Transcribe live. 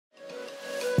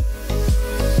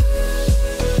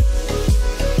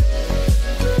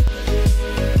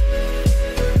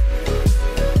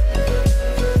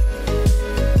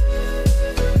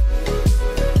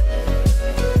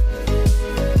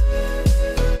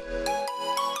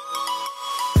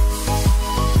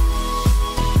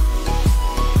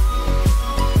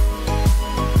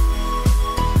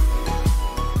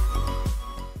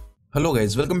Hello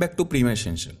guys, welcome back to Prima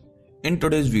Essential. In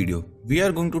today's video, we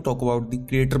are going to talk about the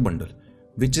creator bundle,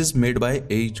 which is made by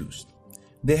aejuice.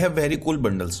 They have very cool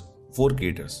bundles for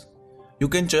creators. You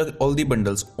can check all the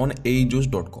bundles on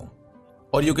aejuice.com,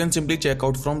 or you can simply check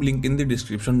out from link in the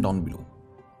description down below.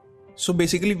 So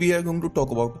basically we are going to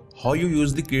talk about how you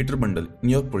use the creator bundle in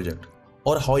your project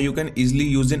or how you can easily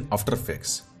use in After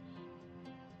Effects.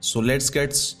 So let's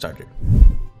get started.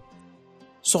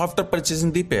 So after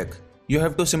purchasing the pack, you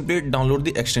have to simply download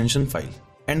the extension file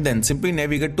and then simply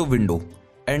navigate to window,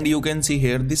 and you can see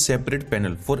here the separate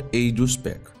panel for aejuice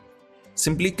pack.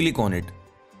 Simply click on it,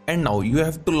 and now you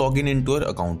have to log in into your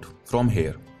account from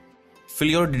here. Fill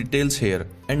your details here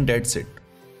and that's it.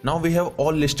 Now we have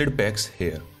all listed packs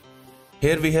here.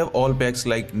 Here we have all packs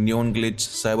like Neon Glitch,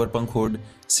 Cyberpunk Hood,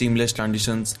 Seamless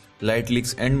Transitions, Light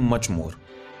Leaks and much more.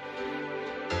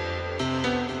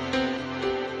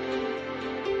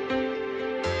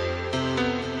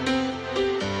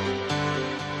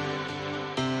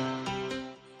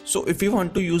 So if you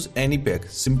want to use any pack,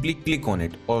 simply click on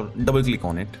it or double click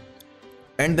on it,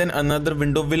 and then another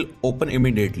window will open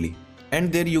immediately,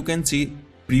 and there you can see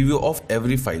preview of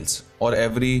every files or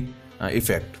every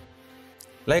effect.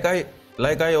 Like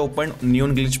I opened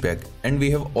Neon Glitch pack and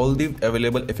we have all the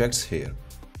available effects here.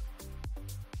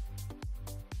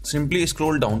 Simply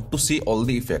scroll down to see all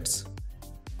the effects,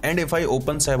 and if I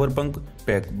open Cyberpunk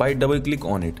pack by double click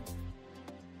on it,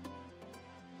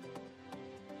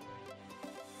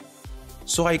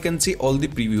 so I can see all the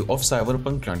preview of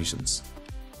Cyberpunk transitions.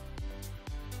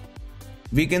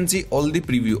 We can see all the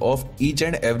preview of each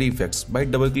and every effects by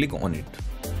double click on it.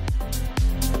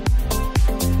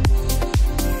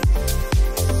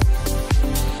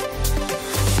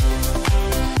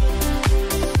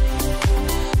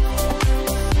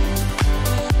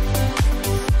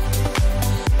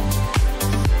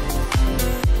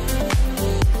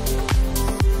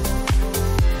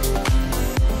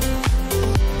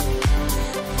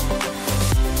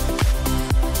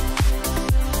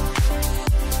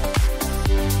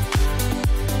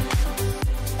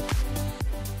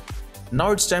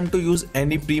 Now it's time to use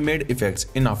any pre-made effects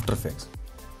in After Effects.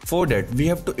 For that, we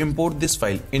have to import this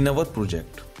file in our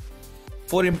project.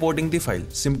 For importing the file,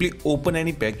 simply open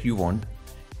any pack you want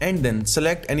and then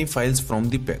select any files from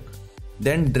the pack.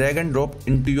 Then drag and drop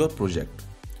into your project.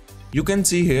 You can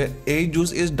see here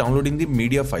aejuice is downloading the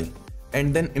media file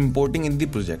and then importing in the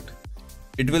project.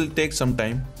 It will take some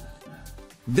time.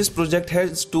 This project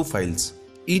has two files.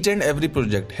 Each and every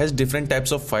project has different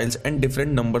types of files and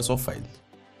different numbers of files.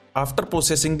 After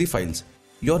processing the files,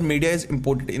 your media is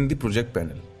imported in the project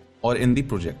panel or in the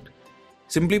project.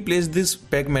 Simply place this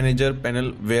pack manager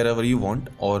panel wherever you want,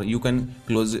 or you can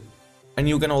close it, and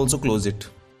you can also close it,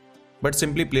 but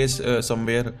simply place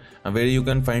somewhere where you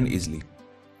can find easily.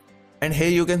 And here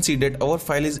you can see that our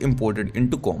file is imported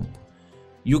into comp.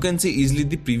 You can see easily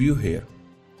the preview here.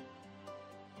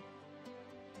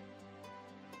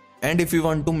 And if you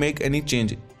want to make any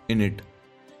change in it,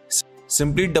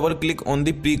 simply double click on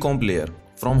the pre-comp layer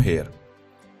from here.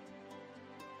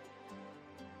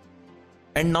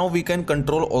 And now we can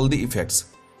control all the effects.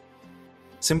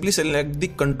 Simply select the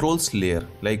controls layer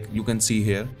like you can see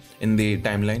here in the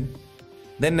timeline.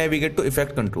 Then navigate to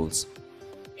effect controls.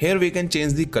 Here we can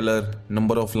change the color,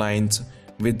 number of lines,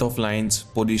 width of lines,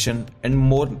 position and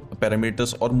more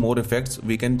parameters or more effects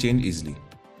we can change easily.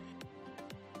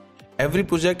 Every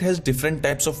project has different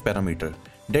types of parameter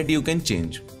that you can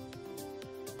change.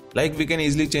 Like we can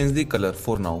easily change the color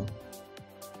for now.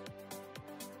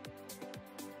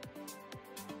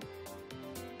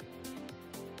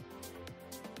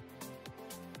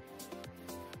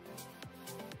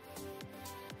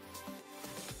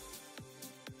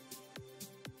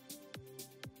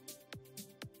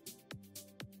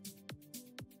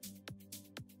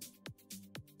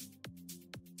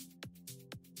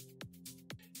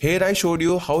 Here I showed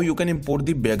you how you can import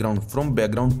the background from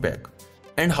background pack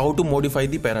and how to modify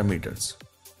the parameters.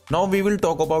 Now we will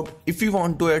talk about if you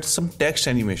want to add some text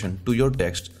animation to your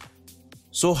text.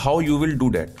 So how you will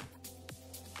do that?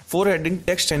 For adding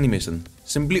text animation,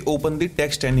 simply open the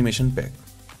text animation pack.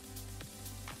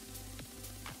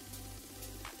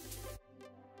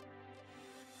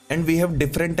 And we have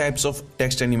different types of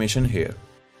text animation here.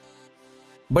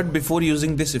 But before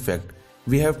using this effect,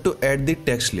 we have to add the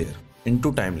text layer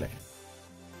into timeline.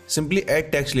 Simply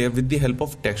add text layer with the help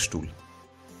of text tool.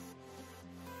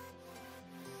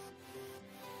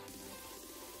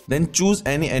 Then choose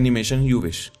any animation you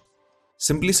wish.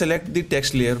 Simply select the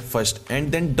text layer first and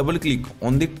then double click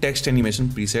on the text animation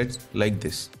presets like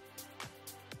this.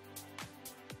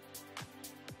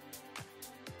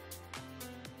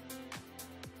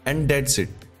 And that's it.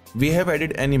 we have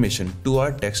added animation to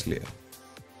our text layer.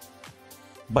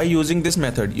 By using this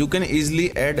method, you can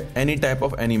easily add any type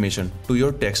of animation to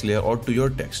your text layer or to your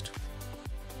text.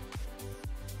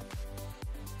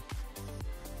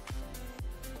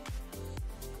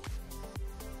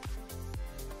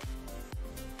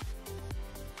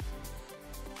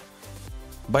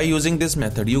 By using this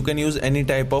method, you can use any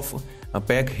type of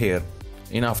pack here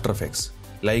in After Effects,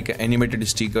 like animated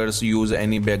stickers, use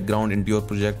any background into your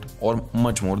project, or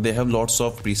much more. They have lots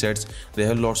of presets, they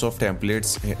have lots of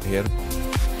templates here.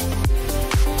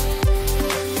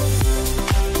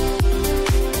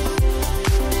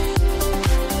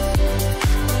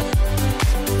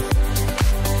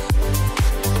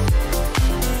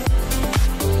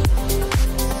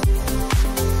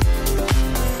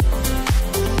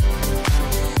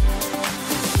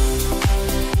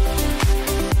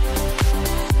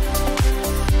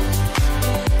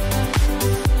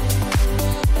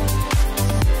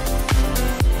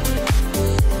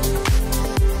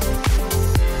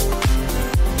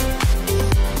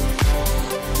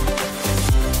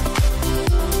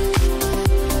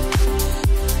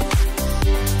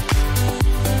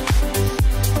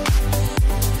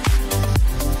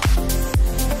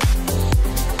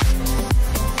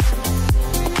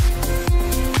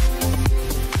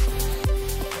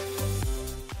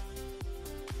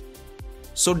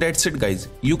 So that's it guys,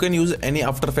 you can use any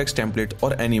After Effects template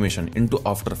or animation into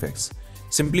After Effects.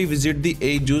 Simply visit the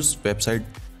aejuice website,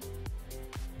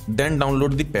 then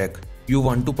download the pack you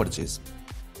want to purchase.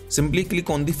 Simply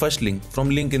click on the first link from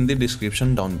link in the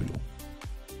description down below.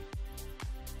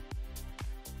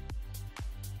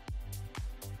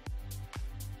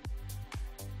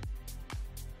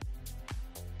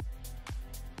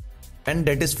 And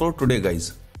that is for today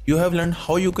guys. You have learned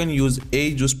how you can use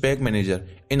aejuice pack manager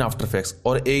in After Effects,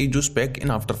 or aejuice pack in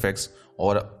After Effects,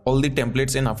 or all the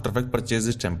templates in After Effects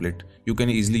purchases template you can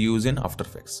easily use in After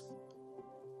Effects.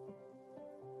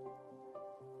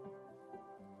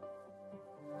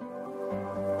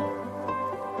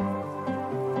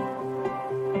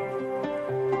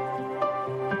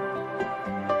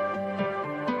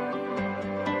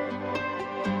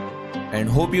 And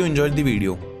hope you enjoyed the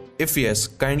video. If yes,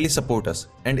 kindly support us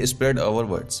and spread our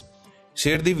words.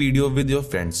 Share the video with your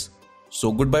friends.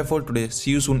 So goodbye for today.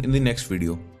 See you soon in the next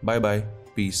video. Bye bye.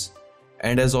 Peace.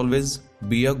 And as always,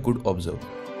 be a good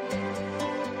observer.